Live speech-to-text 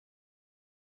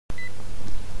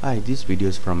Hi, this video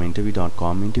is from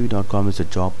interview.com. Interview.com is a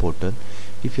job portal.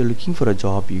 If you're looking for a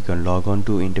job, you can log on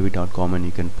to interview.com and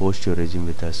you can post your resume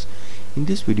with us. In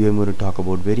this video, I'm going to talk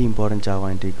about very important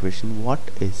Java interview question. What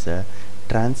is a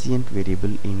transient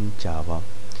variable in Java?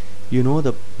 You know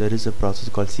there is a process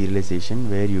called serialization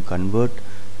where you can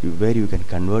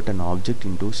convert an object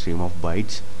into stream of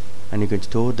bytes, and you can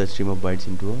store that stream of bytes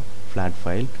into a flat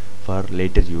file for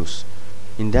later use.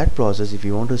 In that process, if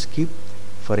you want to skip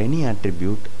for any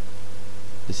attribute,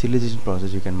 the serialization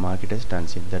process, you can mark it as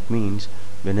transient. That means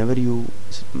whenever you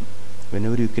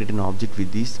create an object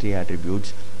with these three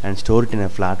attributes and store it in a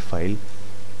flat file,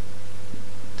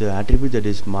 the attribute that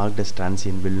is marked as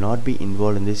transient will not be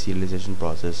involved in this serialization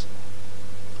process.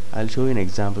 I'll show you an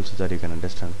example so that you can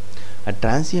understand. A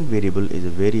transient variable is a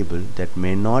variable that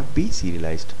may not be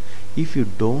serialized. If you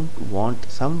don't want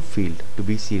some field to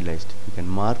be serialized, you can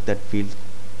mark that field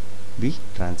be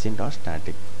transient or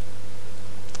static.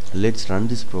 Let's run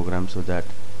this program so that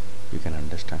you can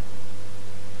understand.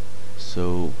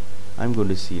 So I'm going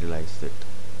to serialize it.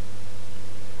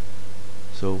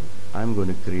 So I'm going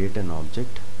to create an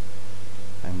object.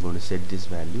 I'm going to set this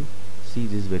value. See,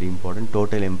 this is very important.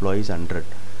 Total employees 100.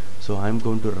 So I'm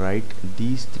going to write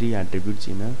these three attributes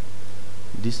in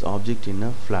this object in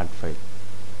a flat file.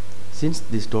 Since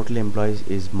this total employees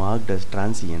is marked as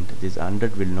transient, this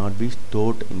 100 will not be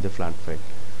stored in the flat file.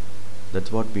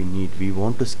 That's what we need. We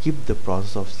want to skip the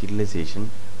process of serialization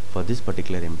for this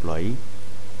particular employee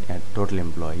and total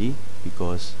employee,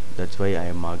 because that's why I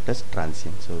am marked as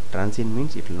transient. So transient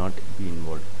means it will not be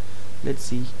involved. Let's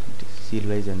see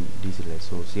serialize and deserialize.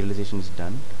 So serialization is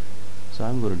done. So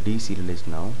I'm going to deserialize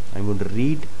now. I'm going to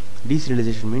read.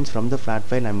 Deserialization means from the flat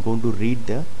file I'm going to read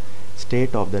the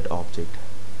state of that object.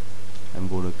 I'm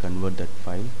going to convert that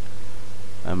file.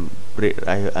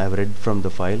 I have read from the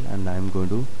file and I'm going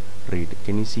to read.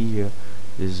 Can you see here?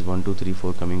 This is 1 2 3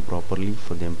 4 coming properly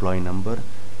for the employee number,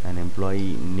 and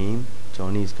employee name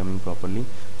Johnny is coming properly.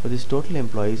 For this total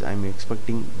employees, I'm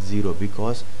expecting 0,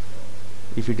 because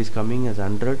if it is coming as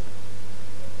 100,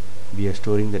 we are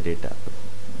storing the data.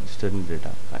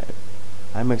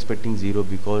 I'm expecting 0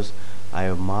 because I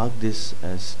have marked this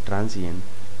as transient.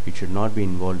 It should not be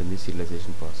involved in the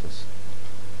serialization process.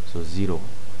 So 0.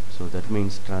 So that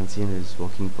means transient is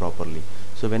working properly.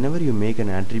 So whenever you make an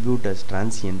attribute as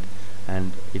transient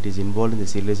and it is involved in the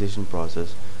serialization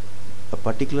process, a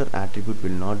particular attribute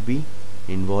will not be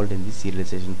involved in the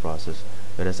serialization process,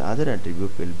 whereas other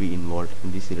attribute will be involved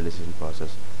in the serialization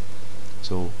process.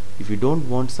 So if you don't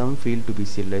want some field to be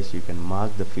serialized, you can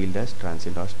mark the field as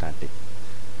transient or static.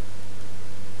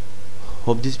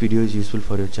 Hope this video is useful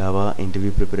for your Java interview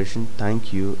preparation.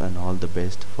 Thank you and all the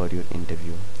best for your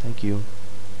interview. Thank you.